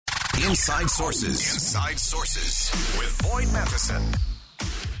Inside Sources. Inside Sources with Boyd Matheson.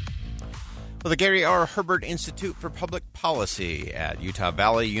 Well, the Gary R. Herbert Institute for Public Policy at Utah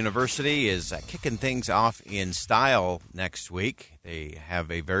Valley University is kicking things off in style next week. They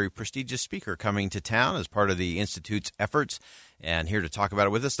have a very prestigious speaker coming to town as part of the Institute's efforts. And here to talk about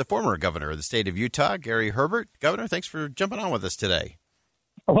it with us, the former governor of the state of Utah, Gary Herbert. Governor, thanks for jumping on with us today.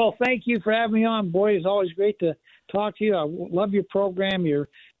 Well, thank you for having me on, Boyd. It's always great to talk to you. I love your program. You're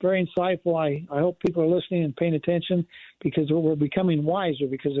very insightful. I hope people are listening and paying attention because we're becoming wiser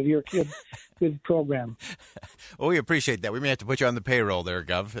because of your good program. Well, we appreciate that. We may have to put you on the payroll there,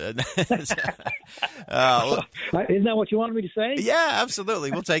 Gov. Isn't that what you wanted me to say? Yeah,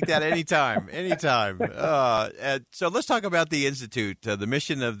 absolutely. We'll take that anytime. So let's talk about the Institute. The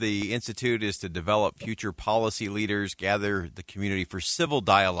mission of the Institute is to develop future policy leaders, gather the community for civil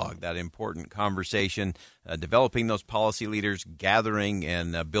dialogue, that important conversation, developing those policy leaders, gathering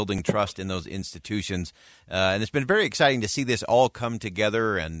and building trust in those institutions. And it's been very exciting to see this all come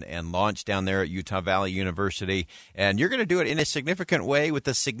together and launch down there at Utah Valley University. And you're going to do it in a significant way with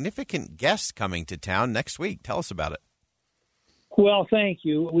a significant guest coming to town next week. Tell us about it. Well, thank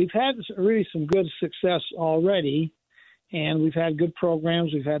you. We've had really some good success already, and we've had good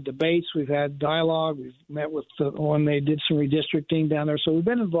programs. We've had debates. We've had dialogue. We've met with when they did some redistricting down there. So we've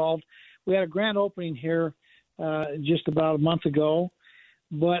been involved. We had a grand opening here just about a month ago.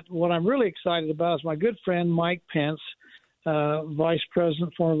 But what I'm really excited about is my good friend Mike Pence, former Vice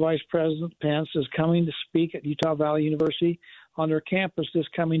President Pence, is coming to speak at Utah Valley University on their campus this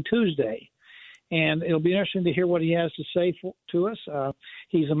coming Tuesday. And it'll be interesting to hear what he has to say to us.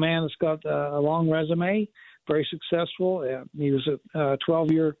 He's a man that's got a long resume, very successful. He was a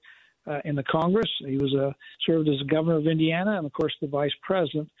 12-year in the Congress. He was served as the governor of Indiana and, of course, the vice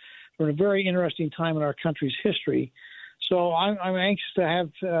president. We're in a very interesting time in our country's history. So I'm anxious to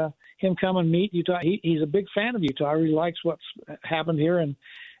have him come and meet Utah. He's a big fan of Utah. He really likes what's happened here, and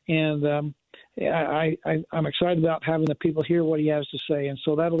I'm excited about having the people hear what he has to say. And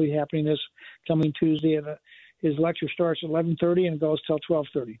so that'll be happening this coming Tuesday. His lecture starts at 11:30 and goes till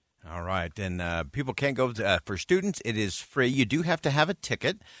 12:30. All right. And people can't go for students. It is free. You do have to have a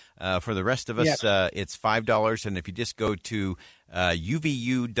ticket. For the rest of us, yes. It's $5. And if you just go to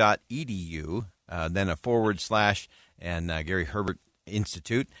uvu.edu, then / and Gary Herbert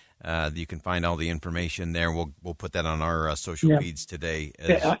Institute, you can find all the information there. We'll put that on our social feeds today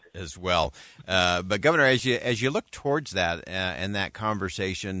as well. But Governor, as you look towards that and that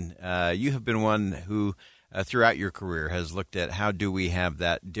conversation, you have been one who throughout your career has looked at how do we have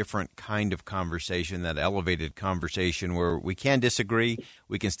that different kind of conversation, that elevated conversation where we can disagree,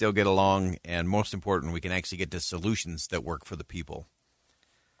 we can still get along, and most important, we can actually get to solutions that work for the people.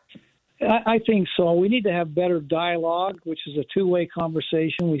 I think so. We need to have better dialogue, which is a two-way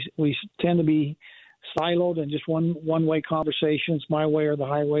conversation. We tend to be siloed in just one-way conversations, my way or the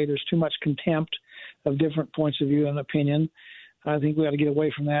highway. There's too much contempt of different points of view and opinion. I think we ought to get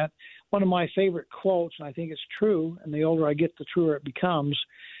away from that. One of my favorite quotes, and I think it's true, and the older I get, the truer it becomes,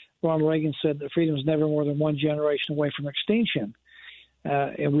 Ronald Reagan said that freedom is never more than one generation away from extinction.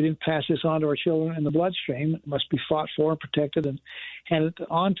 And we didn't pass this on to our children in the bloodstream. It must be fought for and protected and handed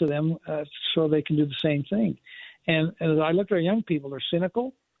on to them so they can do the same thing. And as I look at our young people, they're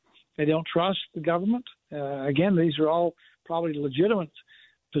cynical. They don't trust the government. Again, these are all probably legitimate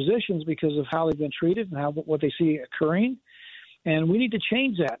positions because of how they've been treated and what they see occurring. And we need to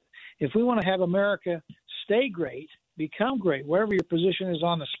change that. If we want to have America stay great, become great, wherever your position is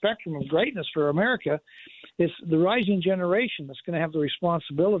on the spectrum of greatness for America, it's the rising generation that's going to have the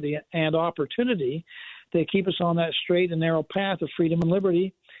responsibility and opportunity to keep us on that straight and narrow path of freedom and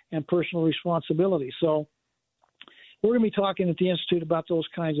liberty and personal responsibility. So we're going to be talking at the Institute about those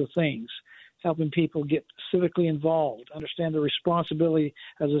kinds of things, helping people get civically involved, understand the responsibility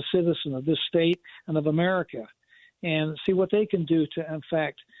as a citizen of this state and of America, and see what they can do to, in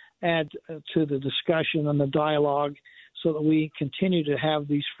fact, add to the discussion and the dialogue so that we continue to have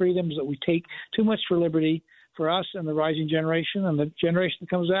these freedoms that we take too much for liberty for us and the rising generation and the generation that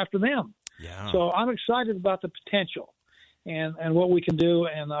comes after them. Yeah. So I'm excited about the potential and what we can do,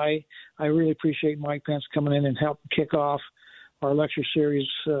 and I really appreciate Mike Pence coming in and helping kick off our lecture series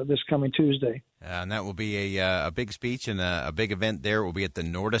this coming Tuesday. And that will be a big speech and a big event there. It will be at the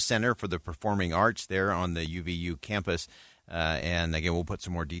Norda Center for the Performing Arts there on the UVU campus. And again, we'll put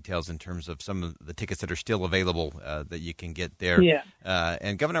some more details in terms of some of the tickets that are still available that you can get there. Yeah.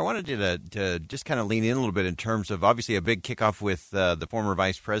 And Governor, I wanted you to just kind of lean in a little bit in terms of obviously a big kickoff with the former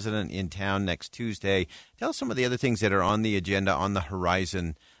vice president in town next Tuesday. Tell us some of the other things that are on the agenda, on the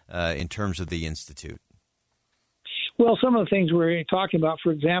horizon in terms of the Institute. Well, some of the things we're talking about,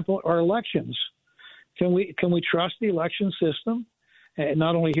 for example, are elections. Can we trust the election system,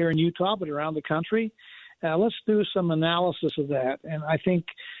 not only here in Utah but around the country? Let's do some analysis of that. And I think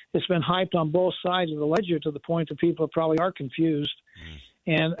it's been hyped on both sides of the ledger to the point that people probably are confused.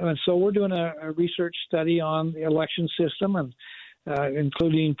 And so we're doing a research study on the election system, and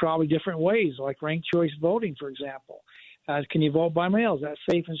including probably different ways, like ranked choice voting, for example. Can you vote by mail? Is that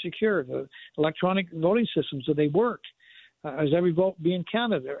safe and secure? The electronic voting systems, do they work? Is every vote being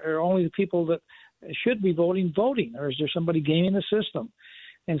counted? Are only the people that should be voting, or is there somebody gaming the system?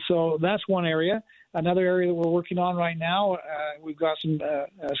 And so that's one area. Another area that we're working on right now, we've got some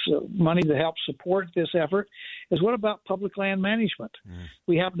money to help support this effort, is what about public land management?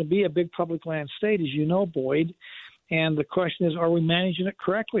 We happen to be a big public land state, as you know, Boyd. And the question is, are we managing it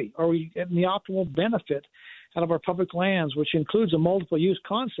correctly? Are we getting the optimal benefit out of our public lands, which includes a multiple use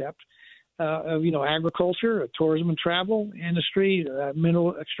concept of, agriculture, tourism and travel industry,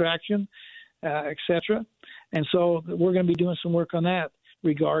 mineral extraction, et cetera. And so we're going to be doing some work on that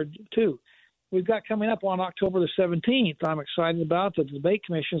regard too. We've got coming up on October the 17th, I'm excited about, the debate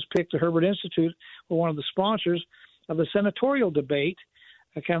commission's picked the Herbert Institute for one of the sponsors of the senatorial debate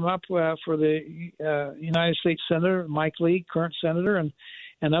coming up for the United States Senator, Mike Lee, current senator, and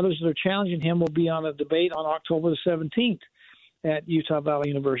others that are challenging him will be on a debate on October the 17th at Utah Valley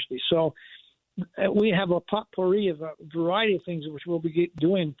University. So we have a potpourri of a variety of things which we'll be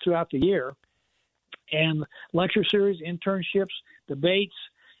doing throughout the year, and lecture series, internships, debates,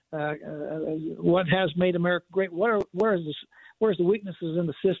 what has made America great, where's the weaknesses in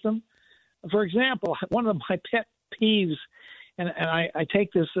the system. For example, one of my pet peeves, and I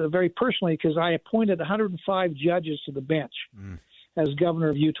take this very personally because I appointed 105 judges to the bench as governor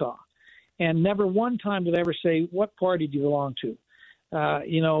of Utah. And never one time did I ever say, what party do you belong to? Are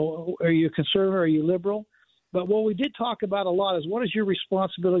you conservative? Are you liberal? But what we did talk about a lot is what is your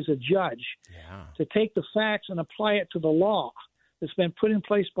responsibility as a judge to take the facts and apply it to the law that's been put in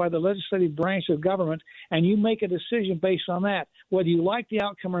place by the legislative branch of government, and you make a decision based on that, whether you like the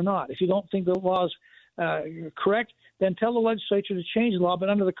outcome or not. If you don't think the law is correct, then tell the legislature to change the law, but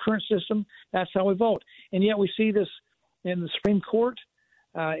under the current system, that's how we vote. And yet we see this in the Supreme Court,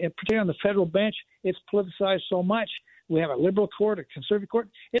 particularly on the federal bench. It's politicized so much. We have a liberal court, a conservative court.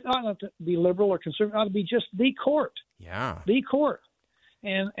 It ought not to be liberal or conservative. It ought to be just the court. Yeah. The court.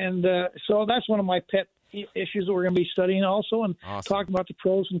 And so that's one of my pet issues that we're going to be studying also, and talking about the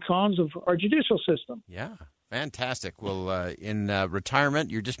pros and cons of our judicial system. Yeah. Fantastic. Well, in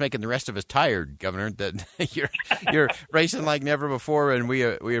retirement, you're just making the rest of us tired, Governor. That you're racing like never before, and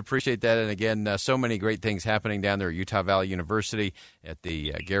we appreciate that. And again, so many great things happening down there at Utah Valley University at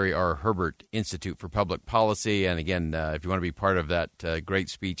the Gary R. Herbert Institute for Public Policy. And again, if you want to be part of that great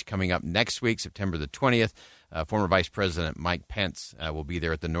speech coming up next week, September the 20th, former Vice President Mike Pence will be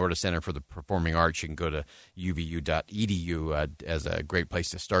there at the Norda Center for the Performing Arts. You can go to uvu.edu as a great place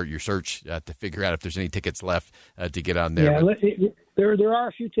to start your search to figure out if there's any tickets left to get on there. Yeah, there are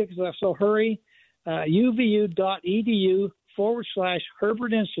a few tickets left, so hurry.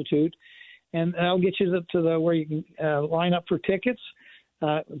 uvu.edu/Herbert Institute, and I'll get you to the where you can line up for tickets.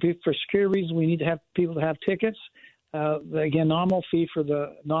 For security reasons, we need to have people to have tickets. Again, nominal fee for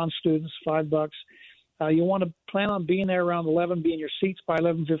the non-students, $5. You want to plan on being there around 11, be in your seats by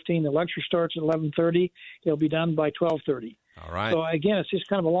 11:15. The lecture starts at 11:30. It'll be done by 12:30. All right. So, again, it's just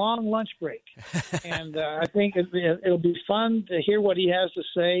kind of a long lunch break. And I think it'll be fun to hear what he has to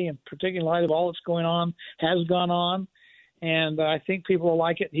say, and particularly in light of all that's has gone on. And I think people will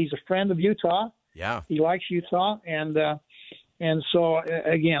like it. He's a friend of Utah. Yeah. He likes Utah. And so,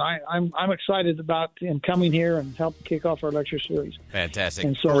 again, I'm excited about him coming here and help kick off our lecture series. Fantastic.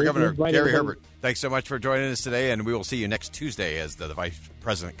 And so former Governor Gary Herbert, thanks so much for joining us today, and we will see you next Tuesday as the Vice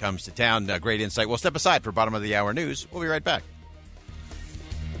President comes to town. Great insight. We'll step aside for bottom of the hour news. We'll be right back.